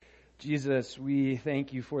Jesus, we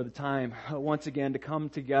thank you for the time once again to come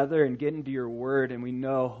together and get into your word. And we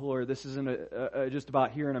know, Lord, this isn't just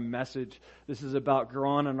about hearing a message. This is about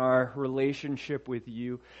growing in our relationship with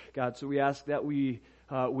you, God. So we ask that we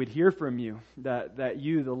would hear from you, that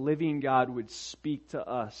you, the living God, would speak to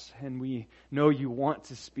us. And we know you want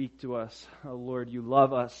to speak to us. Lord, you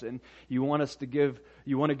love us and you want to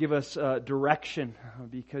give us direction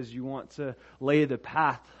because you want to lay the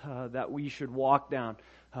path that we should walk down.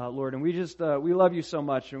 Lord, and we love you so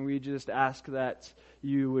much, and we just ask that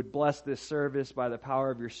you would bless this service by the power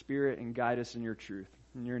of your Spirit and guide us in your truth.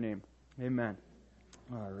 In your name, amen.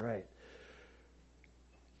 All right.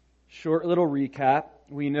 Short little recap.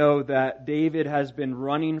 We know that David has been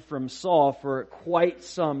running from Saul for quite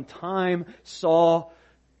some time. Saul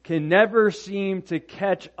can never seem to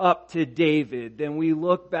catch up to David. Then we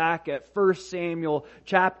look back at 1 Samuel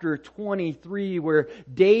chapter 23 where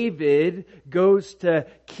David goes to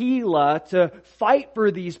Keilah to fight for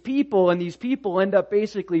these people, and these people end up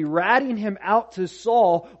basically ratting him out to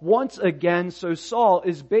Saul once again. So Saul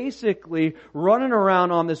is basically running around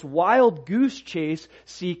on this wild goose chase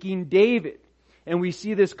seeking David. And we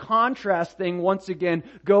see this contrast thing once again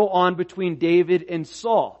go on between David and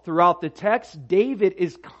Saul. Throughout the text, David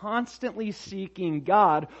is constantly seeking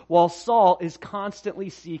God while Saul is constantly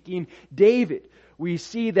seeking David. We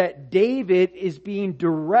see that David is being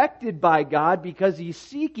directed by God because he's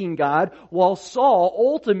seeking God, while Saul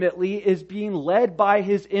ultimately is being led by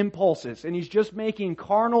his impulses. And he's just making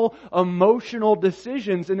carnal, emotional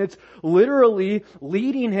decisions, and it's literally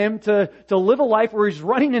leading him to live a life where he's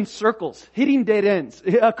running in circles, hitting dead ends,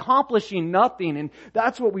 accomplishing nothing. And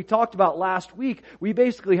that's what we talked about last week. We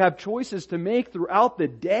basically have choices to make throughout the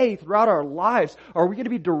day, throughout our lives. Are we going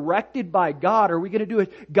to be directed by God? Are we going to do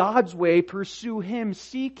it God's way, pursue Him,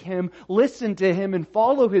 seek Him, listen to Him, and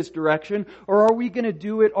follow His direction? Or are we going to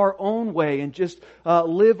do it our own way and just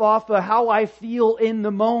live off of how I feel in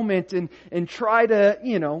the moment and try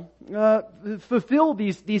to, fulfill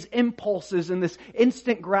these impulses and this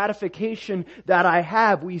instant gratification that I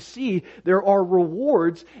have? We see there are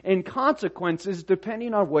rewards and consequences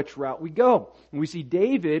depending on which route we go. And we see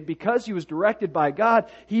David, because he was directed by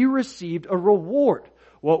God, he received a reward.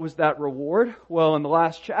 What was that reward? Well, in the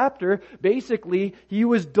last chapter, basically, he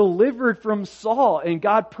was delivered from Saul, and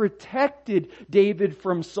God protected David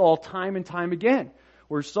from Saul time and time again.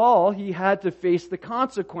 Where Saul, he had to face the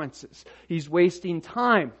consequences. He's wasting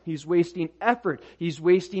time. He's wasting effort. He's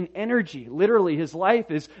wasting energy. Literally, his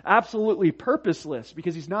life is absolutely purposeless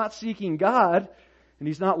because he's not seeking God and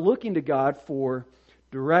he's not looking to God for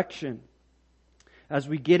direction. As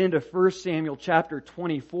we get into 1 Samuel chapter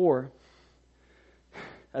 24,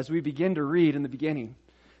 as we begin to read in the beginning,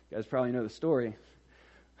 you guys probably know the story,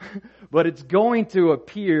 but it's going to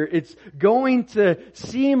appear, it's going to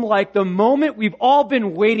seem like the moment we've all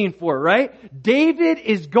been waiting for, right? David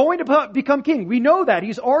is going to become king. We know that.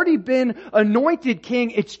 He's already been anointed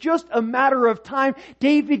king. It's just a matter of time.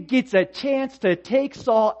 David gets a chance to take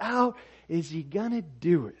Saul out. Is he going to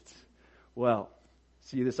do it? Well,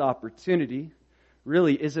 see, this opportunity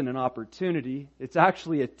really isn't an opportunity. It's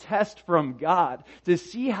actually a test from God to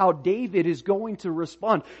see how David is going to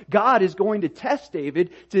respond. God is going to test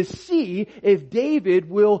David to see if David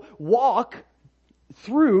will walk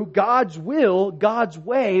through God's will, God's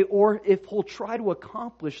way, or if he'll try to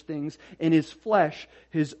accomplish things in his flesh,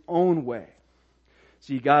 his own way.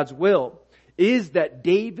 See, God's will is that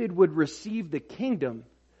David would receive the kingdom,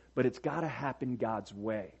 but it's got to happen God's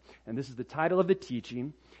way. And this is the title of the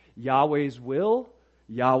teaching: Yahweh's will,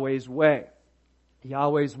 Yahweh's way.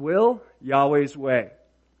 Yahweh's will, Yahweh's way.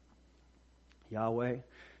 Yahweh,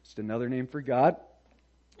 just another name for God.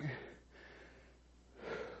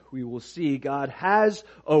 We will see God has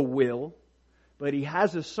a will, but He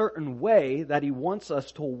has a certain way that He wants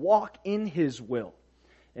us to walk in His will.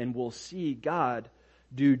 And we'll see God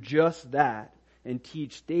do just that and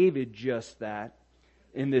teach David just that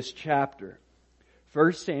in this chapter.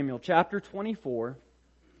 1 Samuel chapter 24,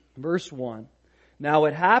 verse 1. Now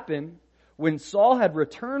it happened when Saul had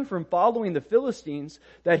returned from following the Philistines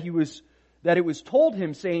that it was told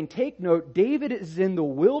him, saying, "Take note, David is in the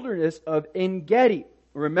wilderness of En-Gedi."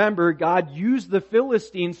 Remember, God used the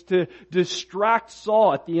Philistines to distract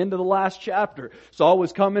Saul at the end of the last chapter. Saul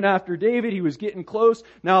was coming after David. He was getting close.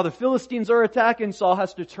 Now the Philistines are attacking. Saul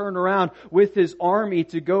has to turn around with his army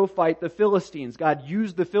to go fight the Philistines. God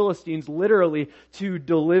used the Philistines literally to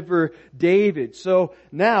deliver David. So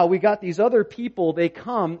now we got these other people. They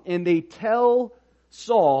come and they tell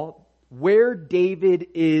Saul where David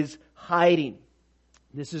is hiding.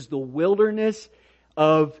 This is the wilderness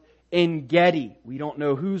of En Gedi. We don't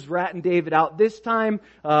know who's ratting David out this time,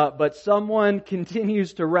 but someone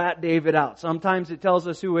continues to rat David out. Sometimes it tells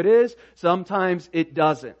us who it is, sometimes it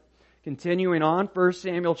doesn't. Continuing on, 1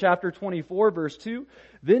 Samuel chapter 24, verse 2.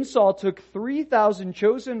 Then Saul took 3,000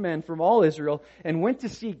 chosen men from all Israel and went to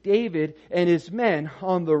seek David and his men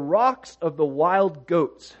on the rocks of the wild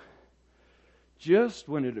goats. Just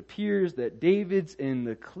when it appears that David's in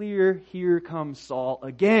the clear, here comes Saul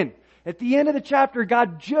again. At the end of the chapter,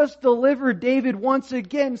 God just delivered David once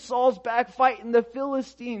again. Saul's back fighting the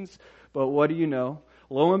Philistines. But what do you know?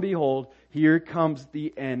 Lo and behold, here comes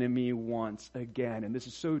the enemy once again. And this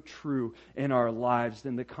is so true in our lives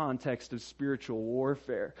in the context of spiritual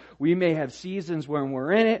warfare. We may have seasons when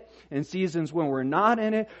we're in it and seasons when we're not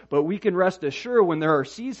in it, but we can rest assured when there are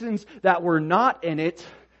seasons that we're not in it,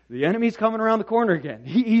 the enemy's coming around the corner again.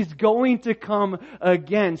 He's going to come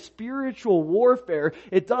again. Spiritual warfare,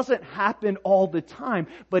 it doesn't happen all the time,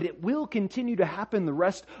 but it will continue to happen the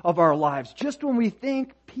rest of our lives. Just when we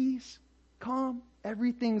think peace, calm,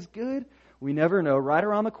 everything's good, we never know. Right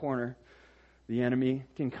around the corner, the enemy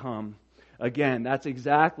can come again. That's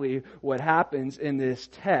exactly what happens in this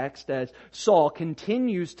text as Saul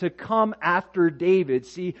continues to come after David.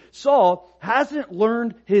 See, Saul hasn't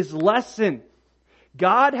learned his lesson.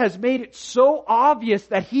 God has made it so obvious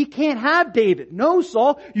that he can't have David. No,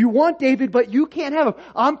 Saul, you want David, but you can't have him.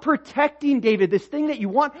 I'm protecting David. This thing that you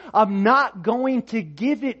want, I'm not going to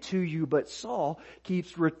give it to you. But Saul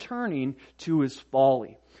keeps returning to his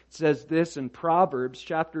folly. It says this in Proverbs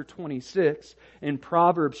chapter 26. In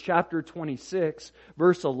Proverbs chapter 26,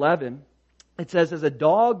 verse 11, it says, as a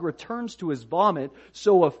dog returns to his vomit,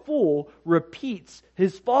 so a fool repeats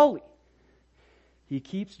his folly. He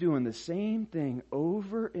keeps doing the same thing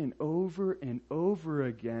over and over and over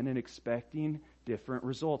again and expecting different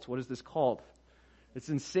results. What is this called? It's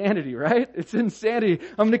insanity, right? It's insanity.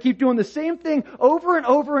 I'm going to keep doing the same thing over and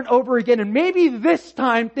over and over again. And maybe this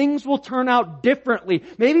time things will turn out differently.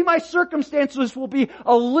 Maybe my circumstances will be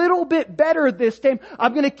a little bit better this time.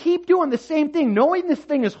 I'm going to keep doing the same thing, knowing this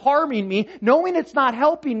thing is harming me, knowing it's not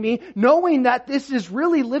helping me, knowing that this is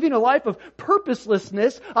really living a life of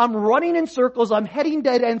purposelessness. I'm running in circles. I'm heading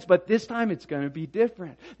dead ends, but this time it's going to be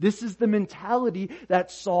different. This is the mentality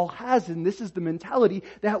that Saul has, and this is the mentality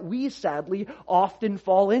that we sadly often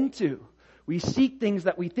fall into. We seek things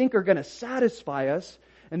that we think are going to satisfy us,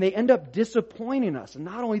 and they end up disappointing us. And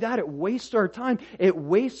not only that, it wastes our time, it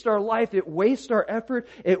wastes our life, it wastes our effort,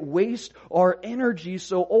 it wastes our energy.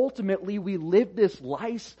 So ultimately, we live this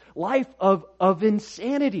life of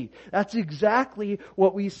insanity. That's exactly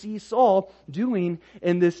what we see Saul doing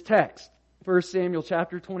in this text. 1 Samuel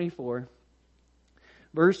chapter 24,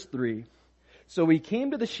 verse 3. So he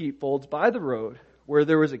came to the sheepfolds by the road, where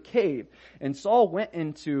there was a cave, and Saul went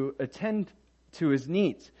in to attend to his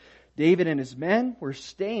needs. David and his men were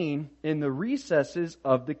staying in the recesses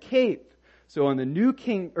of the cave. So in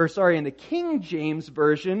the King James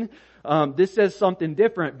version, this says something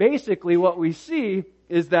different. Basically, what we see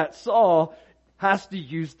is that Saul has to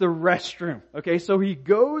use the restroom. Okay, so he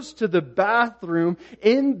goes to the bathroom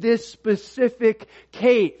in this specific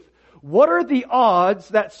cave. What are the odds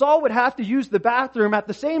that Saul would have to use the bathroom at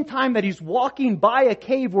the same time that he's walking by a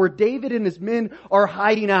cave where David and his men are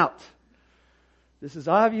hiding out? This is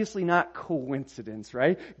obviously not coincidence,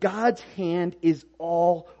 right? God's hand is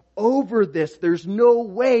all over this. There's no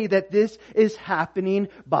way that this is happening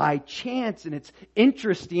by chance. And it's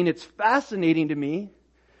interesting, it's fascinating to me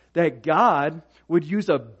that God would use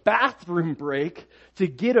a bathroom break to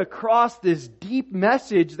get across this deep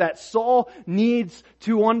message that Saul needs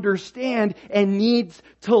to understand and needs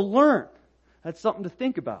to learn. That's something to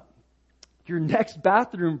think about. Your next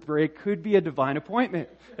bathroom break could be a divine appointment.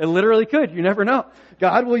 It literally could. You never know.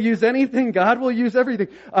 God will use anything. God will use everything.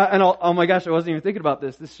 Oh my gosh, I wasn't even thinking about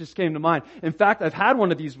this. This just came to mind. In fact, I've had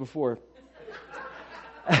one of these before.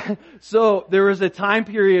 So there was a time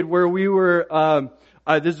period where we were...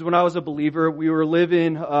 this is when I was a believer. We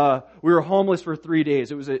were homeless for 3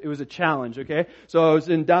 days. It was a challenge, okay? So I was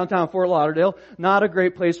in downtown Fort Lauderdale. Not a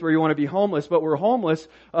great place where you want to be homeless, but we're homeless.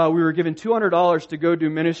 We were given $200 to go do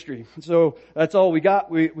ministry. So that's all we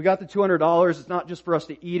got. We got the $200. It's not just for us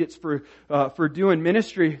to eat, it's for doing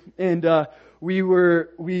ministry. And, I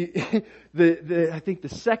think the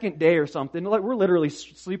second day or something, like we're literally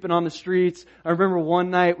sleeping on the streets. I remember one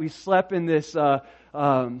night we slept in this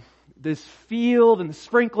field and the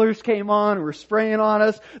sprinklers came on and were spraying on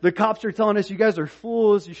us. The cops are telling us, you guys are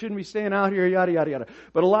fools, you shouldn't be staying out here, yada, yada, yada.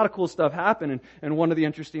 But a lot of cool stuff happened, and one of the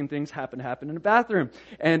interesting things happened in a bathroom.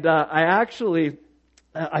 And I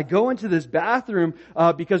go into this bathroom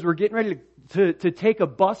because we're getting ready to take a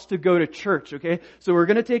bus to go to church, okay? So we're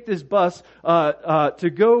going to take this bus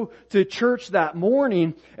to go to church that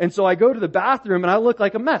morning. And so I go to the bathroom and I look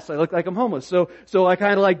like a mess. I look like I'm homeless. So I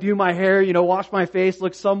kind of like do my hair, wash my face,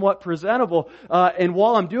 look somewhat presentable. And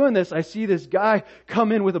while I'm doing this, I see this guy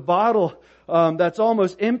come in with a bottle that's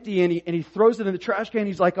almost empty, and he throws it in the trash can.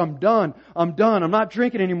 He's like, I'm done. I'm not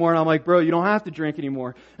drinking anymore. And I'm like, bro, you don't have to drink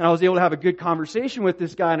anymore. And I was able to have a good conversation with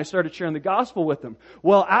this guy, and I started sharing the gospel with him.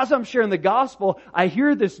 Well, as I'm sharing the gospel, I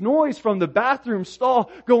hear this noise from the bathroom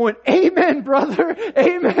stall going, amen, brother,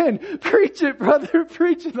 amen. Preach it, brother,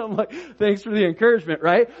 preach it. I'm like, thanks for the encouragement,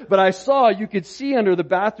 right? But you could see under the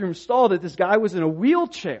bathroom stall that this guy was in a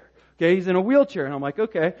wheelchair. Okay, he's in a wheelchair. And I'm like,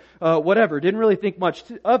 okay, whatever. Didn't really think much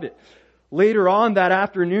of it. Later on that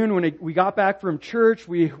afternoon, when we got back from church,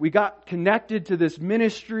 we got connected to this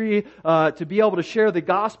ministry to be able to share the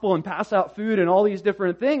gospel and pass out food and all these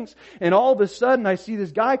different things. And all of a sudden, I see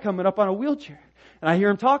this guy coming up on a wheelchair. And I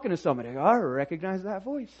hear him talking to somebody. I go, I recognize that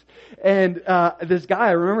voice. And this guy,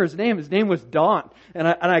 I remember his name. His name was Don. And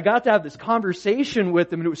I got to have this conversation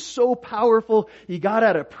with him, and it was so powerful. He got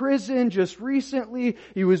out of prison just recently.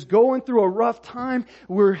 He was going through a rough time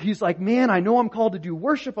where he's like, man, I know I'm called to do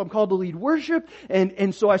worship. I'm called to lead worship.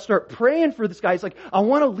 And so I start praying for this guy. He's like, I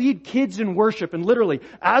want to lead kids in worship. And literally,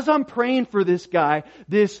 as I'm praying for this guy,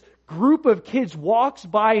 this group of kids walks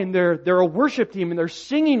by, and they're a worship team, and they're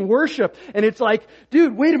singing worship. And it's like,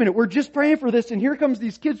 dude, wait a minute, we're just praying for this, and here comes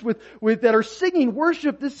these kids with that are singing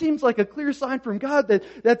worship. This seems like a clear sign from God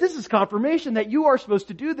that this is confirmation that you are supposed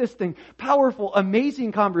to do this thing. Powerful,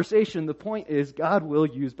 amazing conversation. The point is, God will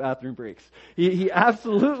use bathroom breaks. He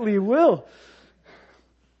absolutely will.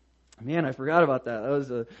 Man, I forgot about that. That was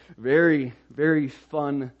a very, very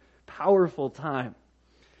fun, powerful time.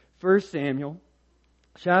 1 Samuel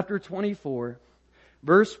chapter 24,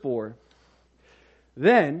 verse 4.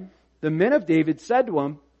 Then the men of David said to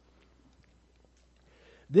him,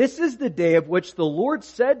 this is the day of which the Lord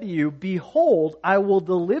said to you, behold, I will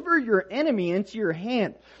deliver your enemy into your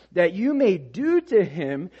hand, that you may do to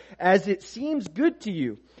him as it seems good to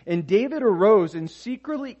you. And David arose and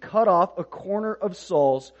secretly cut off a corner of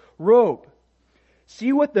Saul's robe.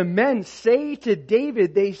 See what the men say to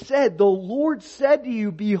David. They said, the Lord said to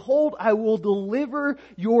you, behold, I will deliver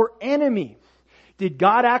your enemy. Did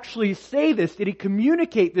God actually say this? Did He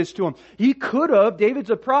communicate this to him? He could have. David's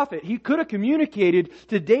a prophet. He could have communicated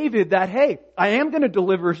to David that, hey, I am going to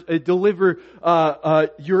deliver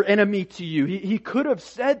your enemy to you. He could have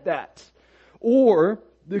said that. Or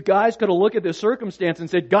the guys could have looked at this circumstance and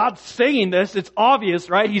said, God's saying this. It's obvious,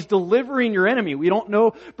 right? He's delivering your enemy. We don't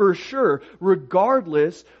know for sure.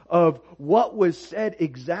 Regardless of what was said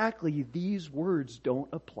exactly, these words don't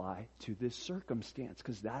apply to this circumstance,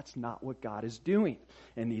 because that's not what God is doing.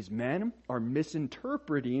 And these men are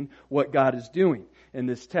misinterpreting what God is doing in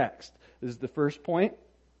this text. This is the first point.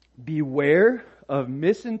 Beware of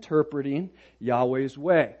misinterpreting Yahweh's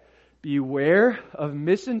way. Beware of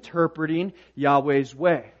misinterpreting Yahweh's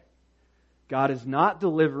way. God is not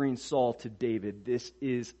delivering Saul to David. This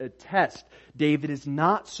is a test. David is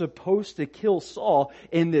not supposed to kill Saul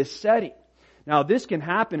in this setting. Now, this can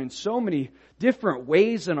happen in so many different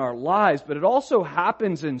ways in our lives, but it also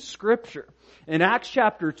happens in Scripture. In Acts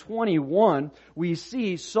chapter 21, we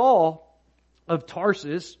see Saul of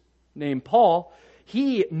Tarsus, named Paul.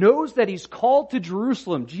 He knows that he's called to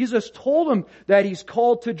Jerusalem. Jesus told him that he's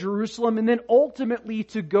called to Jerusalem and then ultimately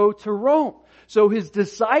to go to Rome. So his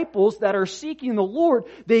disciples that are seeking the Lord,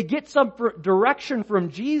 they get some direction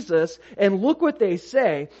from Jesus, and look what they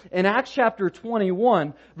say in Acts chapter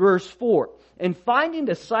 21, verse 4. And finding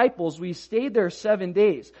disciples, we stayed there 7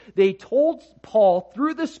 days. They told Paul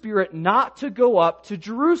through the Spirit not to go up to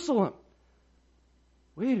Jerusalem.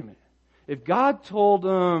 Wait a minute. If God told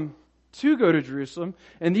them to go to Jerusalem,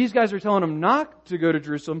 and these guys are telling him not to go to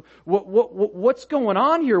Jerusalem, what's going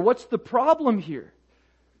on here? What's the problem here?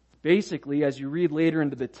 Basically, as you read later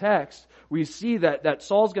into the text, we see that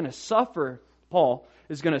Saul's going to suffer, Paul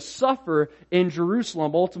is going to suffer in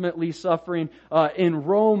Jerusalem, ultimately suffering in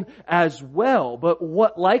Rome as well. But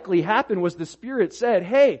what likely happened was the Spirit said,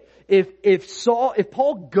 hey, if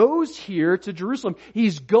Paul goes here to Jerusalem,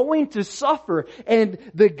 he's going to suffer. And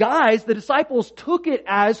the disciples took it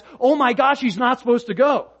as, oh my gosh, he's not supposed to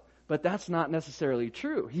go. But that's not necessarily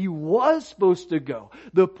true. He was supposed to go.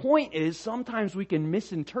 The point is, sometimes we can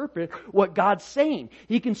misinterpret what God's saying.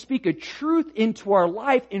 He can speak a truth into our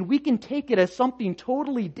life, and we can take it as something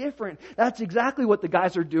totally different. That's exactly what the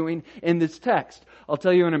guys are doing in this text. I'll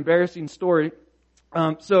tell you an embarrassing story.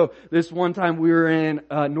 So this one time we were in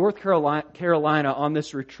North Carolina on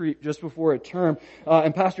this retreat just before a term,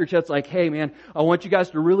 and Pastor Chet's like, "Hey man, I want you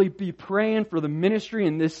guys to really be praying for the ministry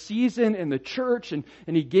in this season in the church," and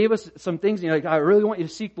he gave us some things. And he's like, "I really want you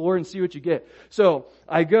to seek the Lord and see what you get." So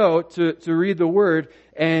I go to read the Word,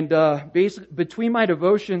 and basically between my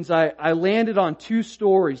devotions, I landed on two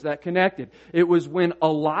stories that connected. It was when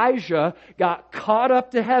Elijah got caught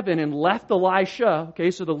up to heaven and left Elisha.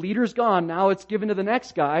 Okay, so the leader's gone. Now it's given to the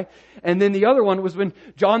next guy. And then the other one was when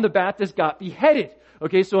John the Baptist got beheaded.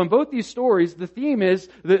 Okay, so in both these stories, the theme is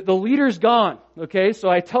that the leader's gone. Okay, so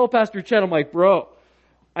I tell Pastor Chet, I'm like, "Bro,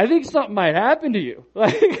 I think something might happen to you.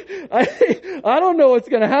 Like, I don't know what's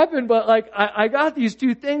going to happen, but like, I got these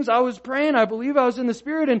two things. I was praying. I believe I was in the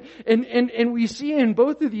Spirit, and we see in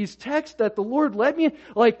both of these texts that the Lord led me.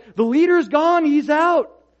 Like, the leader's gone. He's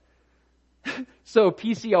out." So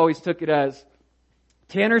PC always took it as,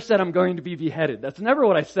 Tanner said I'm going to be beheaded. That's never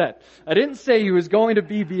what I said. I didn't say he was going to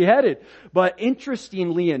be beheaded. But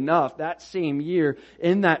interestingly enough, that same year,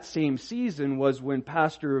 in that same season, was when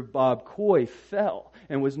Pastor Bob Coy fell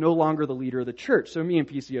and was no longer the leader of the church. So me and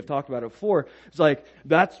PC have talked about it before. It's like,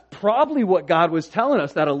 that's probably what God was telling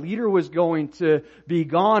us, that a leader was going to be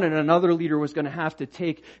gone and another leader was going to have to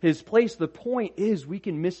take his place. The point is, we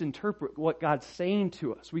can misinterpret what God's saying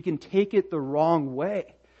to us. We can take it the wrong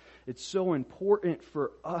way. It's so important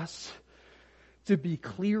for us to be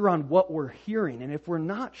clear on what we're hearing. And if we're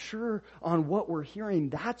not sure on what we're hearing,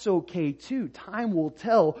 that's okay too. Time will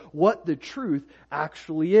tell what the truth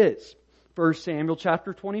actually is. 1 Samuel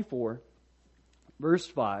chapter 24, verse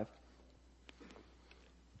 5.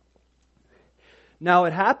 Now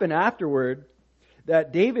it happened afterward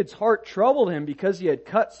that David's heart troubled him because he had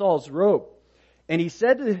cut Saul's robe. And he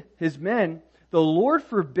said to his men, "The Lord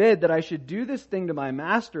forbid that I should do this thing to my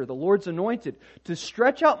master, the Lord's anointed, to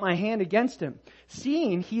stretch out my hand against him,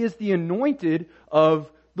 seeing he is the anointed of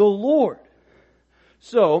the Lord."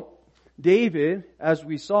 So, David, as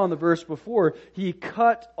we saw in the verse before, he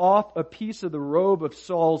cut off a piece of the robe of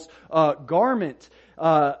Saul's garment,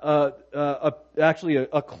 actually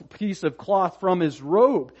a piece of cloth from his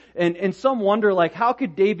robe. And some wonder, like, how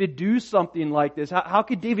could David do something like this? How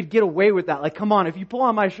could David get away with that? Like, come on, if you pull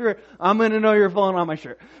on my shirt, I'm going to know you're pulling on my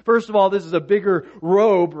shirt. First of all, this is a bigger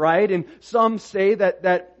robe, right? And some say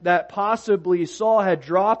that possibly Saul had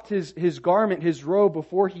dropped his garment, his robe,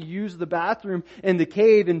 before he used the bathroom in the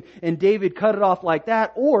cave, and David cut it off like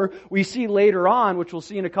that. Or we see later on, which we'll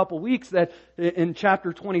see in a couple weeks, that in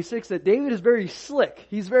chapter 26, that David is very slick.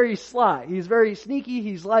 He's very sly. He's very sneaky.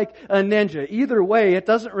 He's like a ninja. Either way, it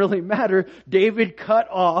doesn't really matter. David cut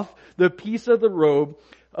off the piece of the robe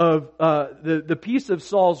of, the piece of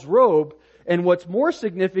Saul's robe. And what's more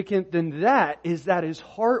significant than that is that his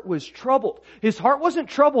heart was troubled. His heart wasn't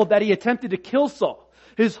troubled that he attempted to kill Saul.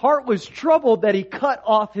 His heart was troubled that he cut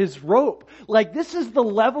off his robe. Like, this is the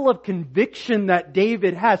level of conviction that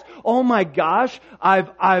David has. Oh my gosh,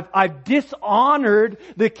 I've dishonored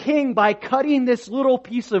the king by cutting this little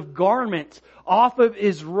piece of garment off of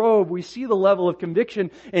his robe. We see the level of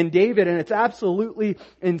conviction in David, and it's absolutely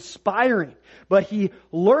inspiring. But he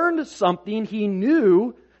learned something. He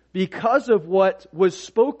knew, because of what was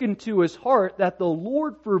spoken to his heart, that the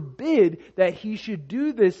Lord forbid that he should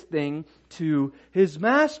do this thing to his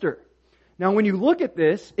master. Now, when you look at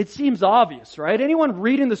this, it seems obvious, right? Anyone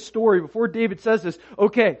reading the story before David says this,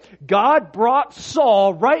 okay, God brought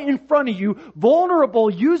Saul right in front of you, vulnerable,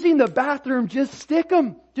 using the bathroom, just stick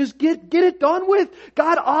him. Just get it done with.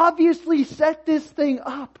 God obviously set this thing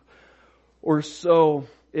up. Or so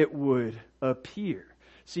it would appear.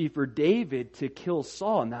 See, for David to kill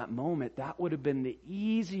Saul in that moment, that would have been the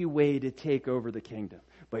easy way to take over the kingdom.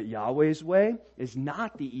 But Yahweh's way is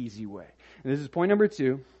not the easy way. And this is point number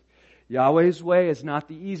 2. Yahweh's way is not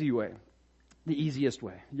the easy way. The easiest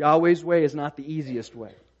way. Yahweh's way is not the easiest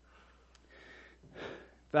way.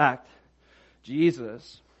 In fact,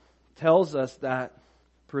 Jesus tells us that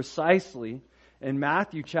precisely in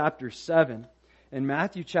Matthew chapter 7. In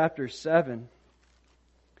Matthew chapter 7,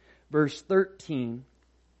 verse 13,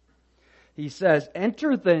 he says,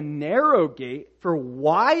 "Enter the narrow gate, for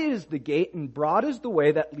wide is the gate and broad is the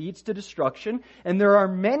way that leads to destruction, and there are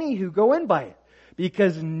many who go in by it.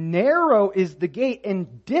 Because narrow is the gate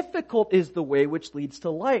and difficult is the way which leads to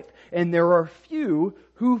life, and there are few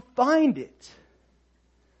who find it."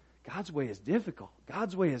 God's way is difficult.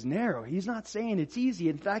 God's way is narrow. He's not saying it's easy.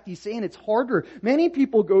 In fact, He's saying it's harder. Many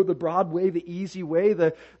people go the broad way, the easy way,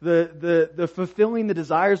 the fulfilling the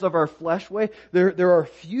desires of our flesh way. There are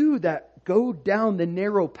few that Go down the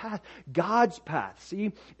narrow path, God's path.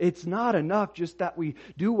 See, it's not enough just that we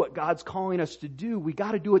do what God's calling us to do. We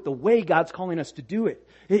got to do it the way God's calling us to do it.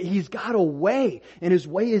 He's got a way, and His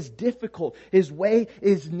way is difficult. His way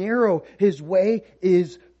is narrow. His way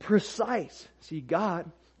is precise. See, God,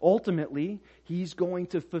 ultimately, He's going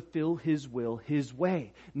to fulfill His will His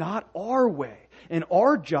way, not our way. And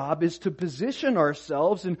our job is to position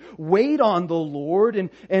ourselves and wait on the Lord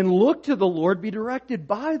and look to the Lord, be directed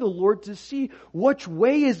by the Lord to see which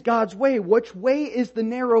way is God's way, which way is the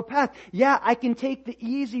narrow path. Yeah, I can take the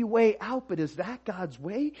easy way out, but is that God's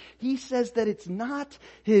way? He says that it's not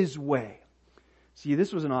His way. See,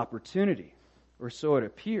 this was an opportunity, or so it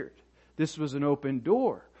appeared. This was an open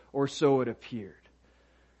door, or so it appeared.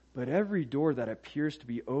 But every door that appears to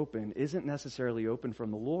be open isn't necessarily open from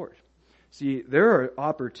the Lord. See, there are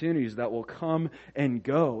opportunities that will come and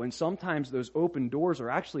go, and sometimes those open doors are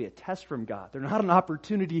actually a test from God. They're not an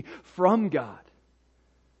opportunity from God.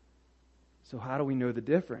 So how do we know the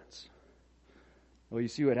difference? Well, you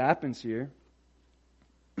see what happens here.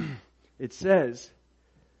 It says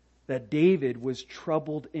that David was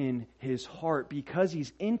troubled in his heart because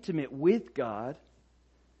he's intimate with God.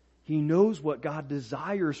 He knows what God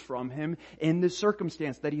desires from him in this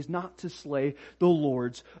circumstance, that he's not to slay the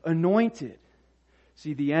Lord's anointed.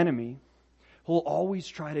 See, the enemy, he'll always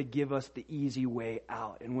try to give us the easy way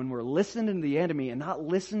out. And when we're listening to the enemy and not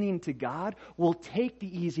listening to God, we'll take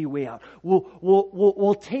the easy way out.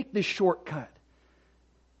 We'll take the shortcut.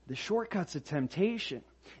 The shortcut's a temptation.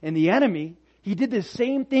 And the enemy, he did the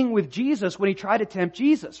same thing with Jesus when he tried to tempt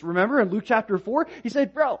Jesus. Remember in Luke chapter 4, he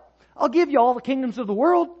said, bro, I'll give you all the kingdoms of the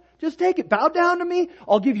world. Just take it. Bow down to me.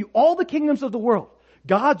 I'll give you all the kingdoms of the world.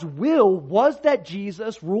 God's will was that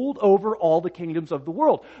Jesus ruled over all the kingdoms of the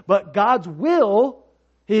world. But God's will,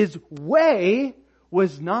 His way,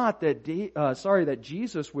 was not that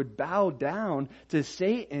Jesus would bow down to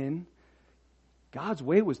Satan. God's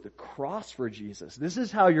way was the cross for Jesus. This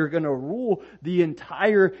is how you're going to rule the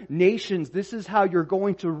entire nations. This is how you're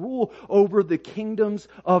going to rule over the kingdoms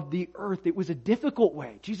of the earth. It was a difficult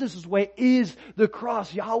way. Jesus' way is the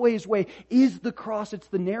cross. Yahweh's way is the cross. It's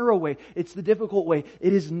the narrow way. It's the difficult way.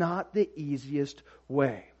 It is not the easiest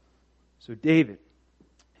way. So David,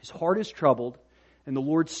 his heart is troubled, and the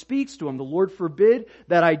Lord speaks to him. The Lord forbid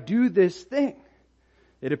that I do this thing.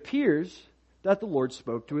 It appears that the Lord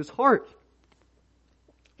spoke to his heart.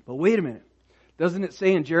 But wait a minute. Doesn't it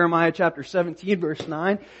say in Jeremiah chapter 17 verse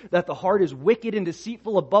 9 that the heart is wicked and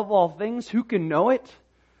deceitful above all things? Who can know it?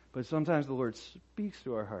 But sometimes the Lord speaks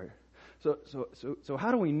to our heart. So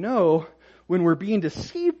how do we know when we're being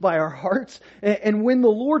deceived by our hearts and when the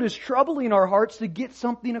Lord is troubling our hearts to get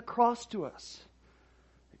something across to us?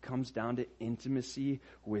 It comes down to intimacy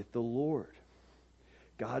with the Lord.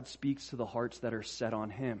 God speaks to the hearts that are set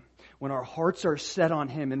on Him. When our hearts are set on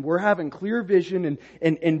Him and we're having clear vision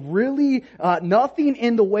and really nothing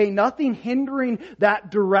in the way, nothing hindering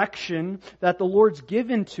that direction that the Lord's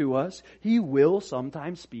given to us, He will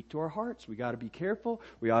sometimes speak to our hearts. We got to be careful.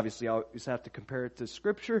 We obviously always have to compare it to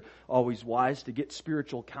Scripture. Always wise to get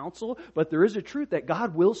spiritual counsel. But there is a truth that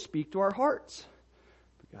God will speak to our hearts.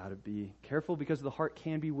 We got to be careful because the heart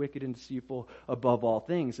can be wicked and deceitful above all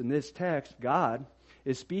things. In this text, God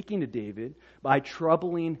is speaking to David by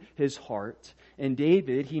troubling his heart. And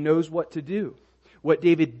David, he knows what to do. What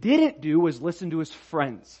David didn't do was listen to his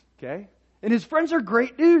friends, okay? And his friends are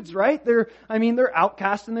great dudes, right? They're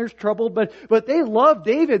outcast and there's trouble, but they love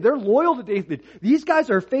David. They're loyal to David. These guys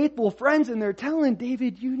are faithful friends and they're telling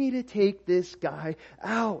David, you need to take this guy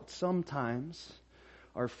out. Sometimes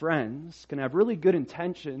our friends can have really good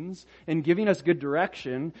intentions in giving us good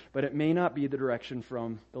direction, but it may not be the direction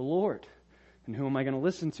from the Lord. And who am I going to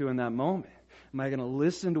listen to in that moment? Am I going to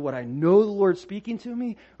listen to what I know the Lord's speaking to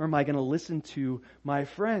me? Or am I going to listen to my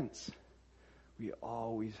friends? We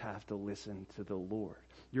always have to listen to the Lord.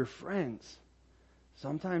 Your friends,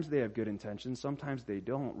 sometimes they have good intentions, sometimes they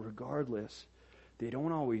don't. Regardless, they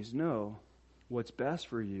don't always know what's best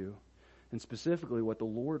for you and specifically what the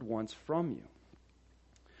Lord wants from you.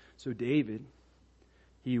 So David,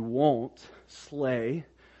 he won't slay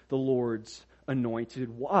the Lord's anointed.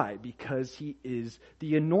 Why? Because he is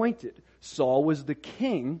the anointed. Saul was the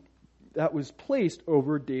king that was placed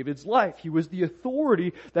over David's life. He was the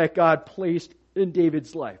authority that God placed in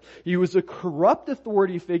David's life. He was a corrupt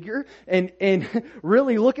authority figure, and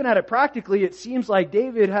really looking at it practically, it seems like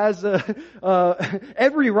David has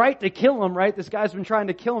every right to kill him, right? This guy's been trying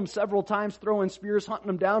to kill him several times, throwing spears, hunting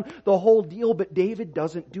him down, the whole deal, but David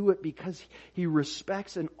doesn't do it because he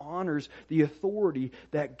respects and honors the authority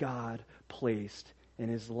that God placed in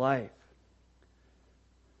his life.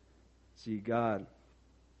 See, God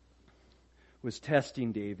was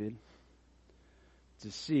testing David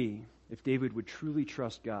to see if David would truly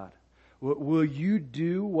trust God. Will you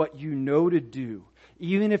do what you know to do,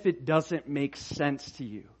 even if it doesn't make sense to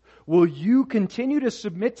you? Will you continue to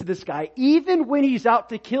submit to this guy, even when he's out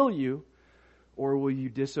to kill you? Or will you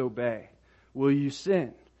disobey? Will you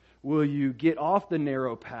sin? Will you get off the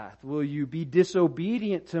narrow path? Will you be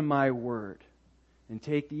disobedient to my word and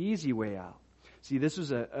take the easy way out? See, this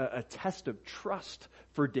was a test of trust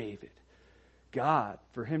for David. God,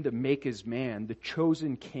 for him to make his man, the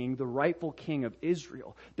chosen king, the rightful king of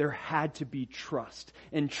Israel, there had to be trust.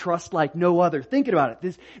 And trust like no other. Thinking about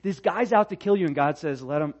it. This guy's out to kill you, and God says,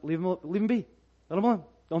 leave him be. Let him alone.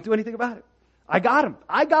 Don't do anything about it. I got him.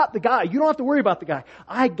 I got the guy. You don't have to worry about the guy.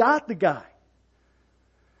 I got the guy.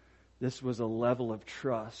 This was a level of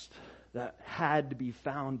trust that had to be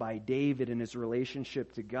found by David in his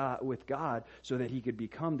relationship with God so that he could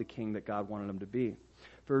become the king that God wanted him to be.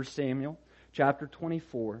 1 Samuel chapter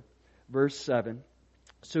 24, verse 7.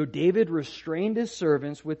 So David restrained his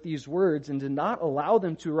servants with these words and did not allow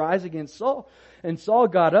them to rise against Saul. And Saul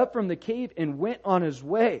got up from the cave and went on his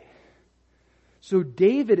way. So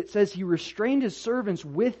David, it says he restrained his servants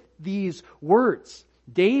with these words.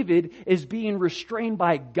 David is being restrained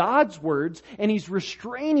by God's words, and he's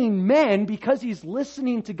restraining men because he's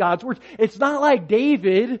listening to God's words. It's not like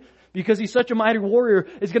David, because he's such a mighty warrior,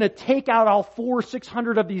 is going to take out all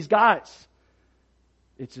 600 of these guys.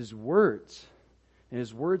 It's his words. And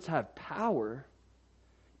his words have power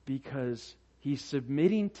because he's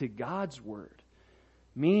submitting to God's word.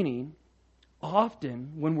 Meaning,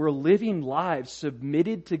 often when we're living lives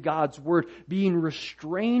submitted to God's word, being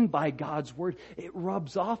restrained by God's word, it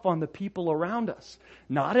rubs off on the people around us.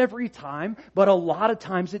 Not every time, but a lot of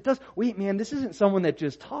times it does. Wait, man, this isn't someone that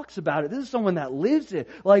just talks about it. This is someone that lives it.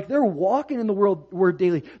 Like, they're walking in the word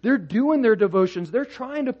daily. They're doing their devotions. They're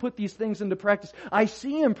trying to put these things into practice. I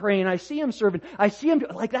see him praying. I see him serving. I see him,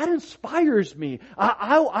 like, that inspires me.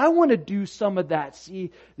 I want to do some of that.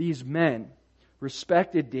 See, these men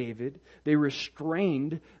respected David. They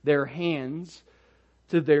restrained their hands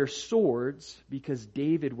to their swords because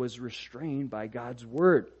David was restrained by God's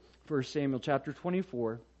word. 1 Samuel chapter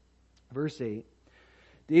 24, verse 8.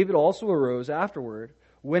 David also arose afterward,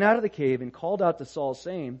 went out of the cave, and called out to Saul,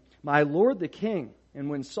 saying, My lord the king. And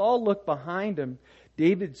when Saul looked behind him,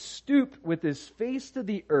 David stooped with his face to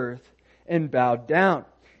the earth and bowed down.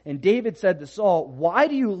 And David said to Saul, Why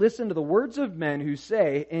do you listen to the words of men who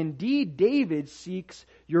say, Indeed, David seeks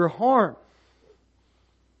your harm?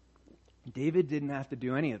 David didn't have to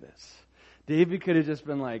do any of this. David could have just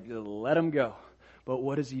been like, let him go. But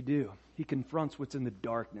what does he do? He confronts what's in the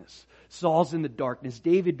darkness. Saul's in the darkness.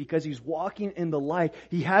 David, because he's walking in the light,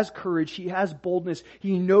 he has courage, he has boldness,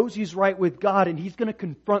 he knows he's right with God, and he's going to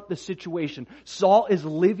confront the situation. Saul is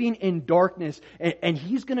living in darkness, and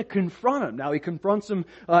he's going to confront him. Now, he confronts him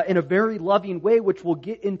in a very loving way, which we'll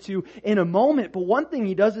get into in a moment. But one thing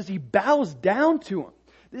he does is he bows down to him.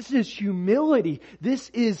 This is humility. This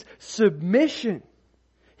is submission.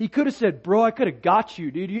 He could have said, bro, I could have got you,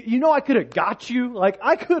 dude. You know I could have got you. Like,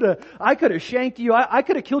 I could have shanked you. I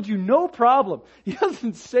could have killed you, no problem. He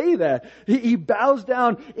doesn't say that. He bows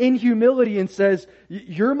down in humility and says,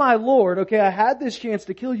 you're my Lord. Okay, I had this chance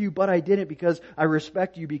to kill you, but I didn't because I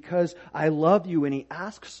respect you, because I love you. And he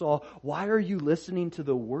asks Saul, why are you listening to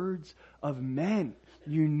the words of men?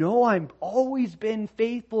 You know I've always been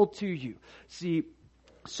faithful to you. See,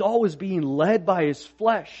 Saul was being led by his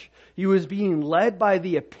flesh. He was being led by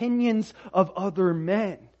the opinions of other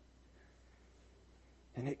men.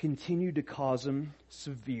 And it continued to cause him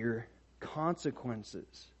severe consequences.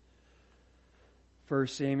 1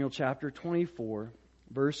 Samuel chapter 24,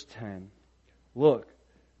 verse 10. Look,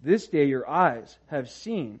 this day your eyes have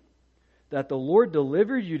seen that the Lord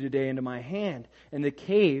delivered you today into my hand in the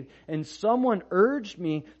cave, and someone urged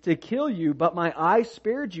me to kill you, but my eye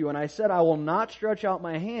spared you, and I said, I will not stretch out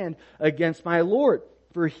my hand against my Lord,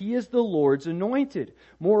 for he is the Lord's anointed.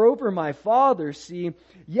 Moreover, my father, see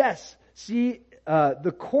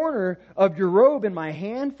the corner of your robe in my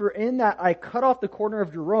hand, for in that I cut off the corner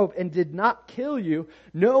of your robe and did not kill you.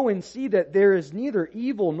 Know and see that there is neither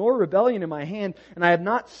evil nor rebellion in my hand, and I have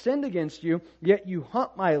not sinned against you, yet you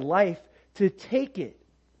hunt my life to take it.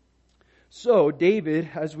 So David,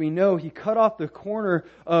 as we know, he cut off the corner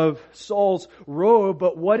of Saul's robe,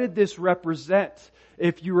 but what did this represent?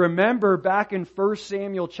 If you remember back in 1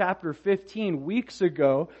 Samuel chapter 15 weeks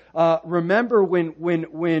ago, remember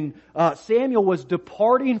when Samuel was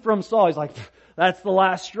departing from Saul, he's like, that's the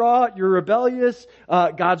last straw, you're rebellious,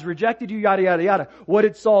 God's rejected you, yada, yada, yada. What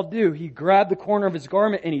did Saul do? He grabbed the corner of his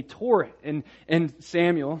garment and he tore it. And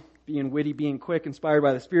Samuel, being witty, being quick, inspired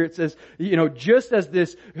by the Spirit, says, just as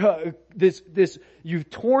this, you've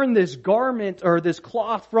torn this garment or this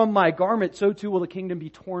cloth from my garment, so too will the kingdom be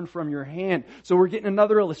torn from your hand. So we're getting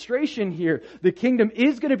another illustration here. The kingdom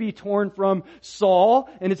is going to be torn from Saul,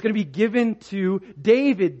 and it's going to be given to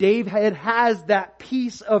David. David has that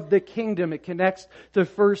piece of the kingdom. It connects to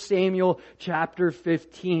 1 Samuel chapter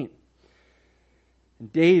 15.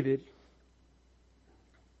 And David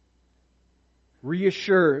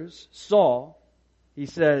reassures Saul. He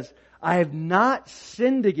says, I have not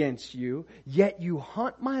sinned against you, yet you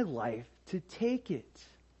hunt my life to take it.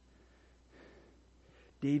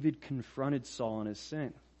 David confronted Saul in his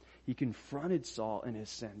sin. He confronted Saul in his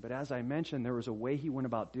sin. But as I mentioned, there was a way he went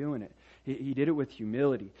about doing it. He did it with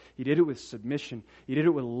humility. He did it with submission. He did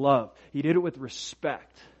it with love. He did it with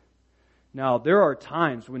respect. Now, there are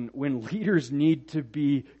times when leaders need to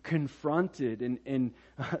be confronted, and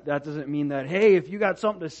that doesn't mean that, hey, if you got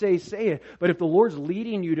something to say it. But if the Lord's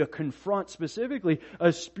leading you to confront specifically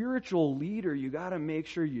a spiritual leader, you got to make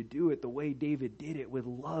sure you do it the way David did it, with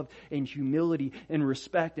love and humility and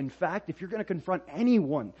respect. In fact, if you're going to confront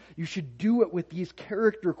anyone, you should do it with these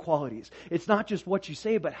character qualities. It's not just what you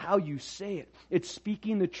say, but how you say it. It's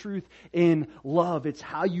speaking the truth in love. It's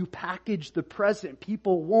how you package the present.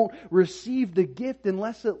 People won't receive the gift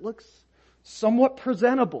unless it looks somewhat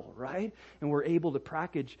presentable, right? And we're able to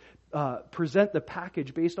present the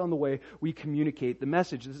package based on the way we communicate the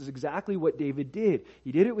message. This is exactly what David did.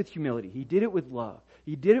 He did it with humility. He did it with love.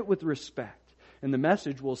 He did it with respect. And the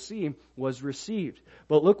message, we'll see, was received.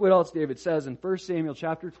 But look what else David says in 1 Samuel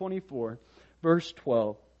chapter 24, verse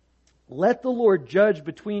 12. Let the Lord judge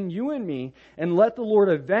between you and me, and let the Lord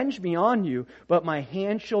avenge me on you, but my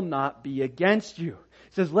hand shall not be against you.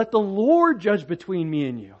 It says, let the Lord judge between me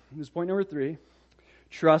and you. This is point number 3.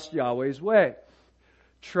 Trust Yahweh's way.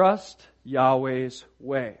 Trust Yahweh's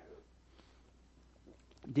way.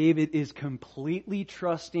 David is completely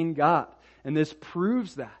trusting God. And this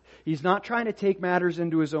proves that. He's not trying to take matters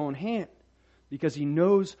into his own hand, because he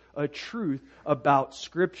knows a truth about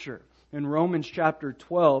Scripture. In Romans chapter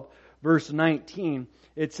 12, verse 19,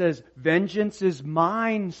 it says, vengeance is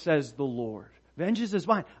mine, says the Lord. Vengeance is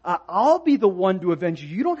mine. I'll be the one to avenge you.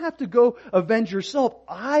 You don't have to go avenge yourself.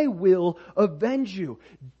 I will avenge you.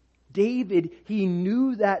 David, he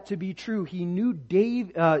knew that to be true. He knew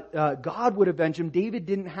God would avenge him. David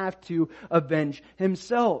didn't have to avenge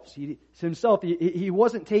himself. He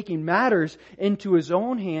wasn't taking matters into his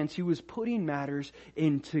own hands. He was putting matters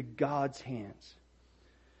into God's hands.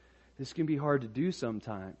 This can be hard to do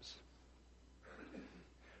sometimes,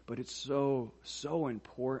 but it's so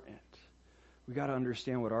important. We got to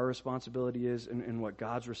understand what our responsibility is and what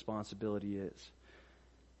God's responsibility is.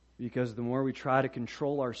 Because the more we try to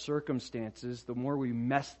control our circumstances, the more we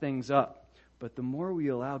mess things up. But the more we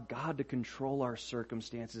allow God to control our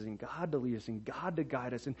circumstances, and God to lead us, and God to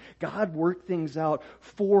guide us, and God work things out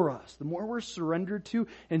for us, the more we're surrendered to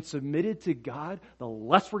and submitted to God, the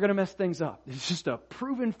less we're going to mess things up. It's just a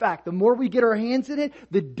proven fact. The more we get our hands in it,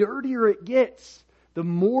 the dirtier it gets. The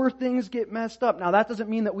more things get messed up. Now, that doesn't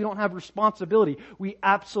mean that we don't have responsibility. We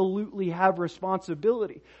absolutely have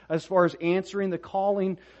responsibility as far as answering the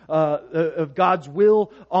calling of God's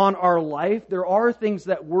will on our life. There are things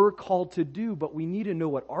that we're called to do, but we need to know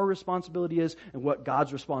what our responsibility is and what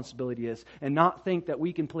God's responsibility is, and not think that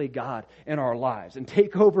we can play God in our lives and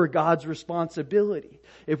take over God's responsibility.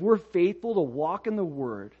 If we're faithful to walk in the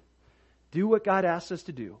Word, do what God asks us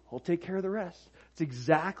to do, He'll take care of the rest. It's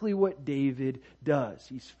exactly what David does.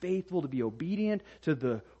 He's faithful to be obedient to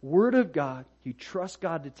the Word of God. He trusts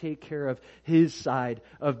God to take care of his side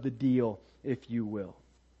of the deal, if you will.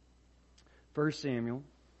 1 Samuel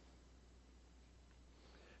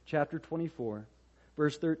chapter 24,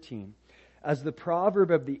 verse 13. As the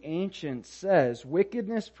proverb of the ancients says,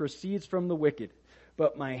 wickedness proceeds from the wicked,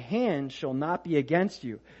 but my hand shall not be against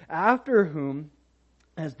you. After whom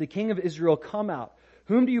has the king of Israel come out?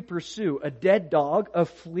 Whom do you pursue? A dead dog? A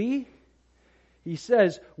flea? He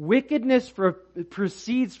says, wickedness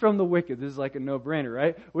proceeds from the wicked. This is like a no-brainer,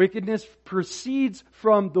 right? Wickedness proceeds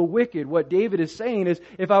from the wicked. What David is saying is,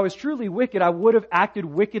 if I was truly wicked, I would have acted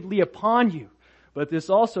wickedly upon you. But this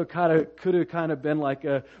also could have been like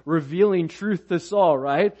a revealing truth to Saul,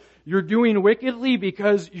 right? You're doing wickedly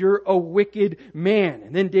because you're a wicked man.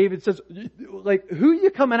 And then David says, like, who are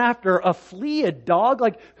you coming after? A flea, a dog?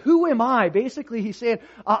 Like, who am I? Basically, he's saying,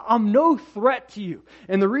 I'm no threat to you.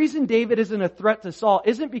 And the reason David isn't a threat to Saul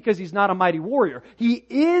isn't because he's not a mighty warrior. He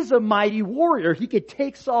is a mighty warrior. He could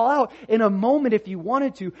take Saul out in a moment if he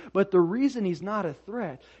wanted to. But the reason he's not a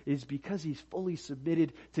threat is because he's fully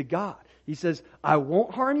submitted to God. He says, I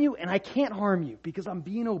won't harm you and I can't harm you because I'm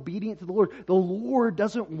being obedient to the Lord. The Lord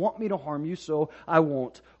doesn't want me to harm you, so I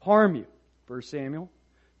won't harm you. 1 Samuel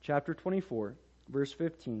chapter 24, verse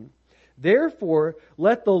 15. Therefore,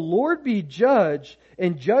 let the Lord be judge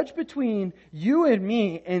and judge between you and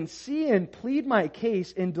me, and see and plead my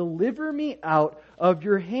case and deliver me out of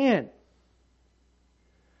your hand.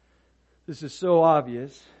 This is so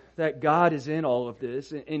obvious that God is in all of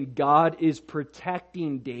this, and God is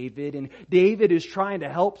protecting David, and David is trying to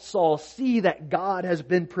help Saul see that God has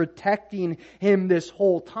been protecting him this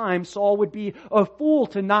whole time. Saul would be a fool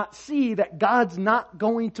to not see that God's not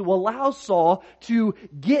going to allow Saul to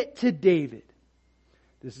get to David.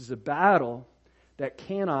 This is a battle that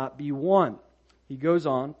cannot be won. He goes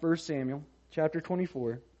on, 1 Samuel chapter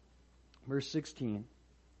 24, verse 16.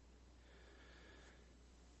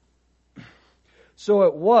 So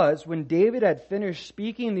it was, when David had finished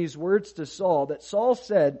speaking these words to Saul, that Saul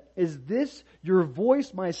said, Is this your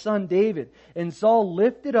voice, my son David? And Saul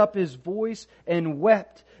lifted up his voice and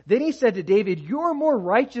wept. Then he said to David, You are more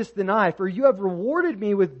righteous than I, for you have rewarded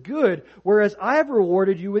me with good, whereas I have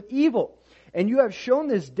rewarded you with evil. And you have shown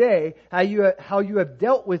this day how you have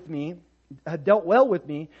dealt well with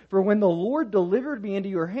me. For when the Lord delivered me into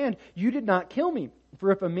your hand, you did not kill me.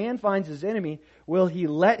 For if a man finds his enemy, will he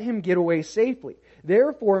let him get away safely?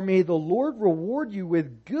 Therefore may the Lord reward you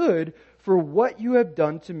with good for what you have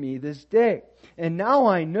done to me this day. And now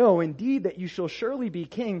I know indeed that you shall surely be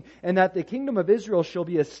king, and that the kingdom of Israel shall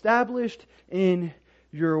be established in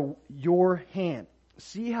your hand.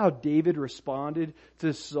 See how David responded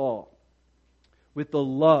to Saul. With the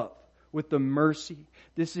love, with the mercy.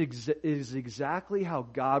 This is exactly how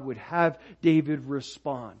God would have David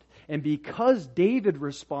respond. And because David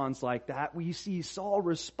responds like that, we see Saul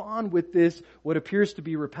respond with this, what appears to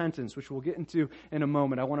be repentance, which we'll get into in a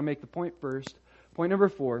moment. I want to make the point first. Point number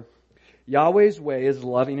 4, Yahweh's way is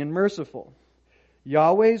loving and merciful.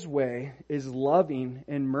 Yahweh's way is loving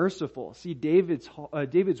and merciful. See, David's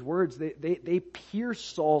words, they pierce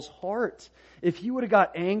Saul's heart. If he would have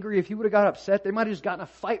got angry, if he would have got upset, they might have just gotten a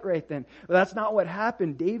fight right then. But that's not what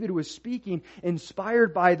happened. David was speaking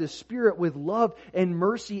inspired by the Spirit with love and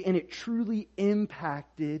mercy, and it truly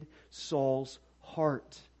impacted Saul's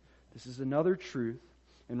heart. This is another truth.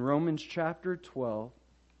 In Romans chapter 12,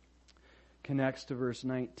 connects to verse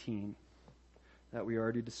 19. That we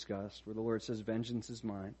already discussed, where the Lord says, Vengeance is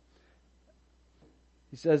mine.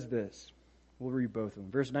 He says this. We'll read both of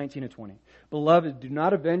them. Verse 19 and 20. Beloved, do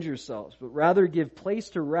not avenge yourselves, but rather give place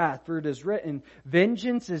to wrath, for it is written,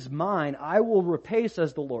 Vengeance is mine, I will repay,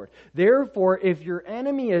 says the Lord. Therefore, if your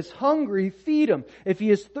enemy is hungry, feed him. If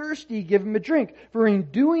he is thirsty, give him a drink. For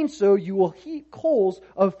in doing so, you will heap coals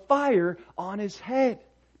of fire on his head.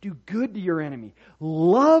 Do good to your enemy.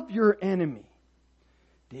 Love your enemy.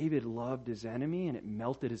 David loved his enemy, and it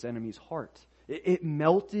melted his enemy's heart. It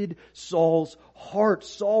melted Saul's heart.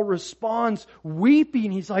 Saul responds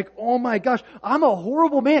weeping. He's like, oh my gosh, I'm a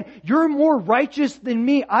horrible man. You're more righteous than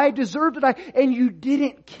me. I deserve to die, and you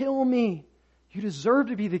didn't kill me. You deserve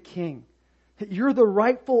to be the king. You're the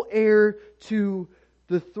rightful heir to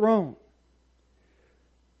the throne.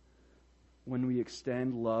 When we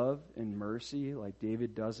extend love and mercy like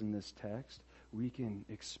David does in this text, we can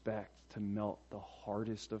expect to melt the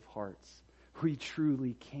hardest of hearts. We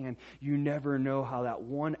truly can. You never know how that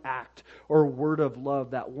one act or word of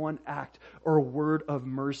love, that one act or word of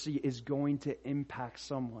mercy is going to impact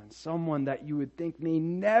someone. Someone that you would think may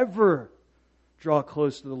never draw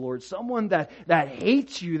close to the Lord. Someone that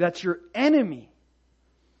hates you, that's your enemy.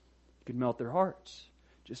 You could melt their hearts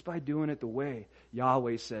just by doing it the way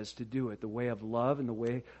Yahweh says to do it, the way of love and the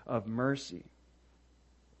way of mercy.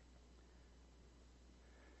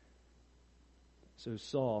 So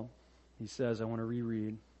Saul, he says, I want to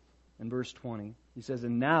reread in verse 20. He says,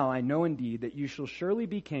 And now I know indeed that you shall surely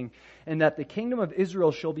be king, and that the kingdom of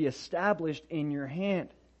Israel shall be established in your hand.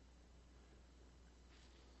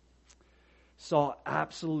 Saul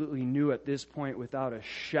absolutely knew at this point, without a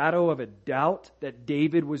shadow of a doubt, that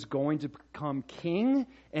David was going to become king,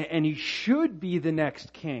 and he should be the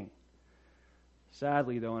next king.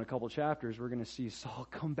 Sadly, though, in a couple chapters, we're going to see Saul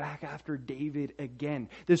come back after David again.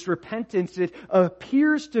 This repentance, it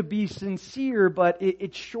appears to be sincere, but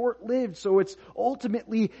it's short-lived, so it's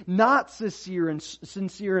ultimately not sincere.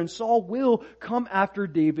 And Saul will come after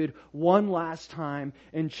David one last time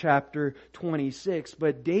in chapter 26.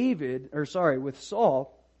 But with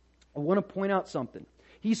Saul, I want to point out something.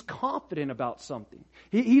 He's confident about something.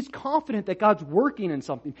 He's confident that God's working in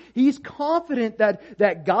something. He's confident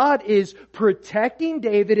that God is protecting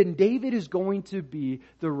David, and David is going to be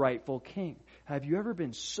the rightful king. Have you ever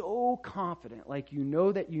been so confident, like you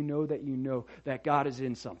know that God is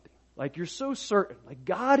in something? Like you're so certain, like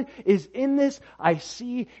God is in this, I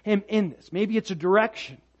see Him in this. Maybe it's a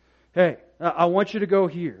direction. Hey, I want you to go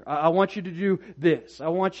here. I want you to do this. I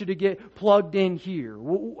want you to get plugged in here.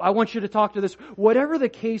 I want you to talk to this. Whatever the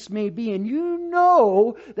case may be, and you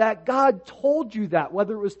know that God told you that,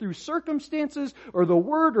 whether it was through circumstances or the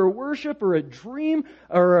word or worship or a dream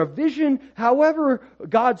or a vision, however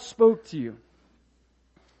God spoke to you.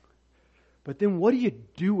 But then what do you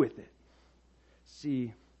do with it?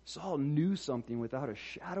 See, Saul knew something without a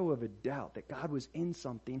shadow of a doubt, that God was in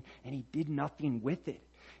something, and he did nothing with it.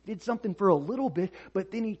 He did something for a little bit, but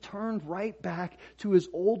then he turned right back to his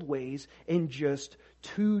old ways in just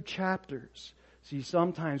 2 chapters. See,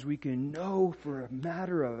 sometimes we can know for a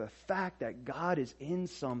matter of a fact that God is in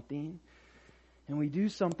something, and we do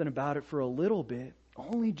something about it for a little bit,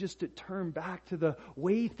 only just to turn back to the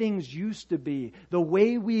way things used to be, the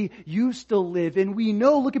way we used to live. And we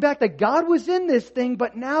know, looking back, that God was in this thing,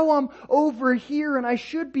 but now I'm over here and I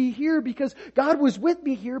should be here because God was with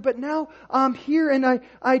me here, but now I'm here and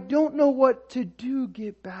I don't know what to do.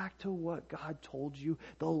 Get back to what God told you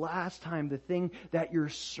the last time, the thing that you're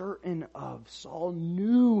certain of. Saul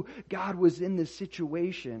knew God was in this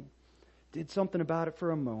situation, did something about it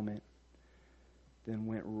for a moment, then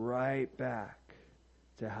went right back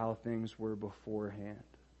to how things were beforehand.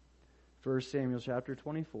 1 Samuel chapter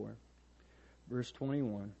 24, verse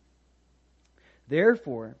 21.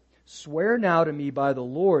 Therefore, swear now to me by the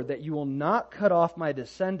Lord that you will not cut off my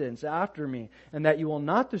descendants after me, and that you will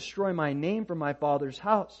not destroy my name from my father's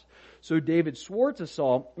house. So David swore to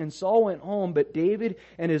Saul, and Saul went home, but David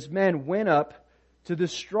and his men went up to the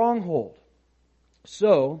stronghold.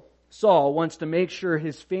 So Saul wants to make sure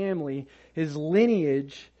his family, his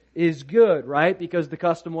lineage, is good, right? Because the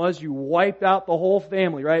custom was you wiped out the whole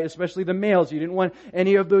family, right? Especially the males. You didn't want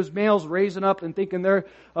any of those males raising up and thinking they're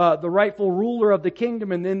the rightful ruler of the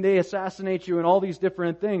kingdom, and then they assassinate you and all these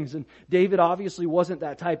different things. And David obviously wasn't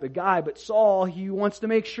that type of guy, but Saul, he wants to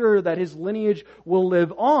make sure that his lineage will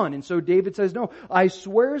live on. And so David says, no, I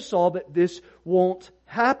swear, Saul, that this won't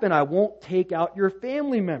happen. I won't take out your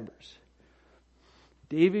family members.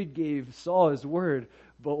 David gave Saul his word,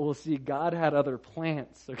 but we'll see God had other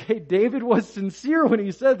plans. Okay, David was sincere when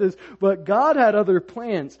he said this, but God had other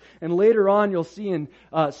plans. And later on, you'll see in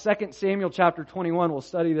 2 Samuel chapter 21, we'll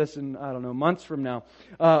study this in, months from now.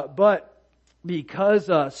 But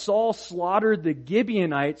because Saul slaughtered the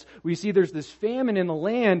Gibeonites, we see there's this famine in the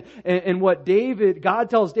land, and what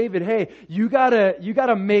God tells David, hey, you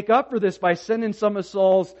gotta make up for this by sending some of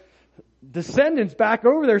Saul's descendants back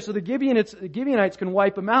over there so the Gibeonites can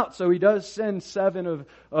wipe them out. So he does send 7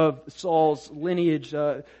 of Saul's lineage,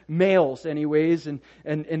 males anyways, and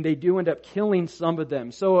they do end up killing some of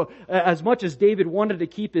them. So as much as David wanted to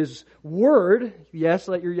keep his word, yes,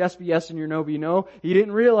 let your yes be yes and your no be no, he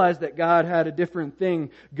didn't realize that God had a different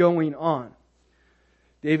thing going on.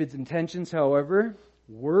 David's intentions, however,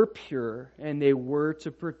 were pure, and they were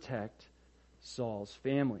to protect Saul's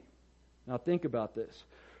family. Now think about this.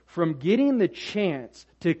 From getting the chance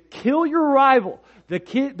to kill your rival, the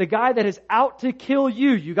guy that is out to kill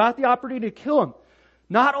you, you got the opportunity to kill him.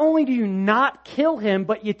 Not only do you not kill him,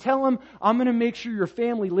 but you tell him, I'm going to make sure your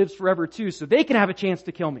family lives forever too, so they can have a chance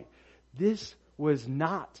to kill me. This was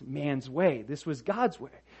not man's way. This was God's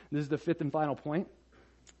way. This is the 5th and final point.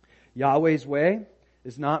 Yahweh's way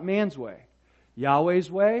is not man's way. Yahweh's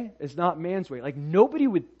way is not man's way. Like, nobody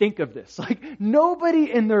would think of this. Like, nobody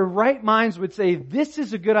in their right minds would say, this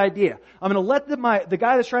is a good idea. I'm going to let the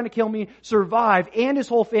guy that's trying to kill me survive and his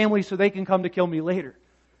whole family so they can come to kill me later.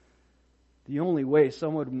 The only way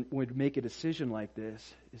someone would make a decision like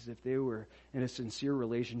this is if they were in a sincere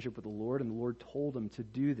relationship with the Lord and the Lord told them to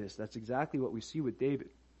do this. That's exactly what we see with David.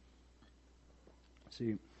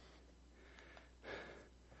 See,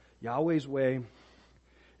 Yahweh's way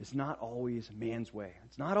is not always man's way.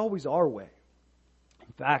 It's not always our way.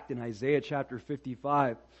 In fact, in Isaiah chapter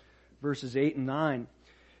 55, verses 8 and 9,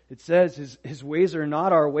 it says, His ways are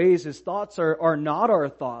not our ways, His thoughts are not our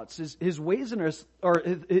thoughts. His ways and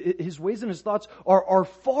His thoughts are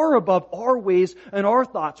far above our ways and our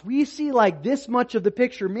thoughts. We see like this much of the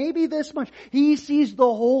picture, maybe this much. He sees the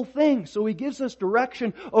whole thing. So He gives us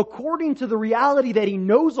direction according to the reality that He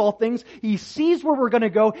knows all things. He sees where we're going to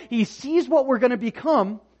go. He sees what we're going to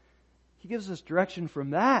become. He gives us direction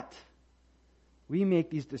from that. We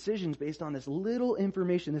make these decisions based on this little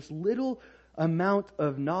information, this little amount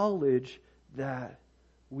of knowledge that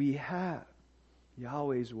we have.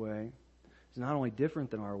 Yahweh's way is not only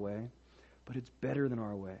different than our way, but it's better than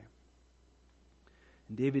our way.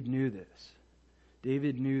 And David knew this.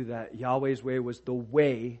 David knew that Yahweh's way was the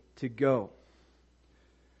way to go.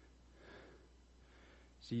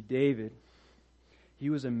 See, David, he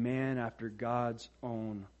was a man after God's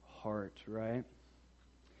own heart, right?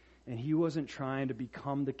 And he wasn't trying to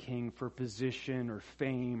become the king for position or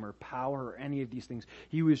fame or power or any of these things.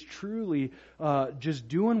 He was truly just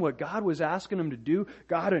doing what God was asking him to do.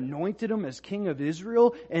 God anointed him as king of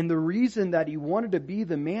Israel. And the reason that he wanted to be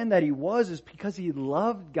the man that he was is because he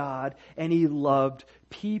loved God and he loved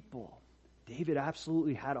people. David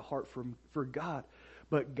absolutely had a heart for God.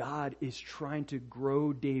 But God is trying to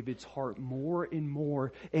grow David's heart more and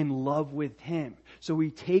more in love with Him. So He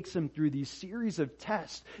takes him through these series of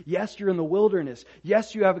tests. Yes, you're in the wilderness.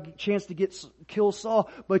 Yes, you have a chance to kill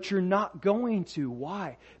Saul, but you're not going to.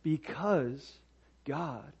 Why? Because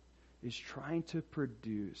God is trying to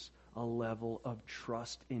produce a level of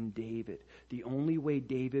trust in David. The only way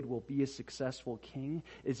David will be a successful king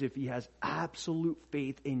is if he has absolute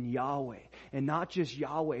faith in Yahweh. And not just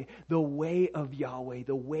Yahweh, the way of Yahweh,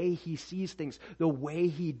 the way he sees things, the way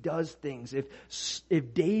he does things.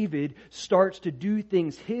 If David starts to do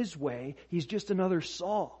things his way, he's just another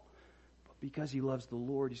Saul. But because he loves the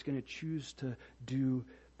Lord, he's going to choose to do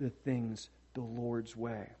the things the Lord's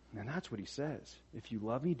way. And that's what he says. If you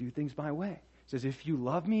love me, do things my way. Says, if you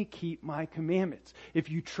love me, keep my commandments. If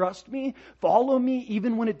you trust me, follow me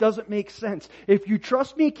even when it doesn't make sense. If you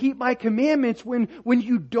trust me, keep my commandments when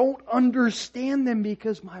you don't understand them,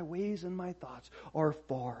 because my ways and my thoughts are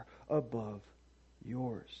far above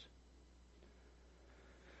yours.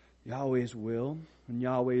 Yahweh's will and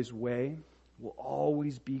Yahweh's way will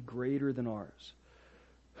always be greater than ours.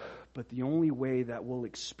 But the only way that we'll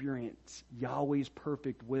experience Yahweh's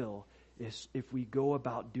perfect will is if we go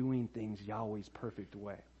about doing things Yahweh's perfect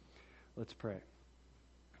way. Let's pray.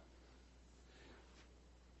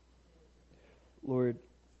 Lord,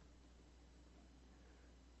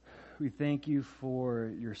 we thank you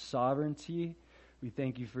for your sovereignty. We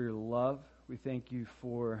thank you for your love. We thank you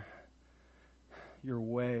for your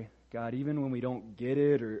way. God, even when we don't get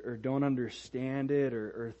it or don't understand it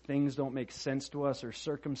or things don't make sense to us or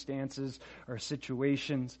circumstances or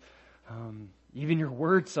situations, even your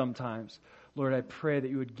word sometimes. Lord, I pray that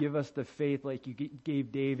you would give us the faith like you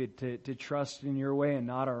gave David to trust in your way and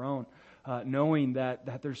not our own, knowing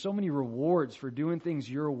that there's so many rewards for doing things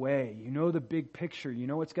your way. You know the big picture. You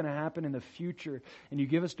know what's going to happen in the future. And you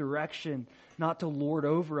give us direction not to lord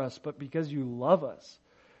over us, but because you love us.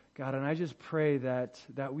 God, and I just pray that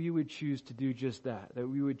we would choose to do just that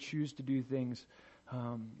we would choose to do things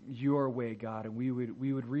your way, God, and we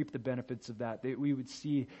would reap the benefits of that we would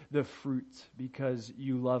see the fruit because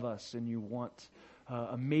you love us and you want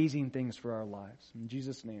amazing things for our lives. In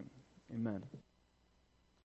Jesus' name, amen.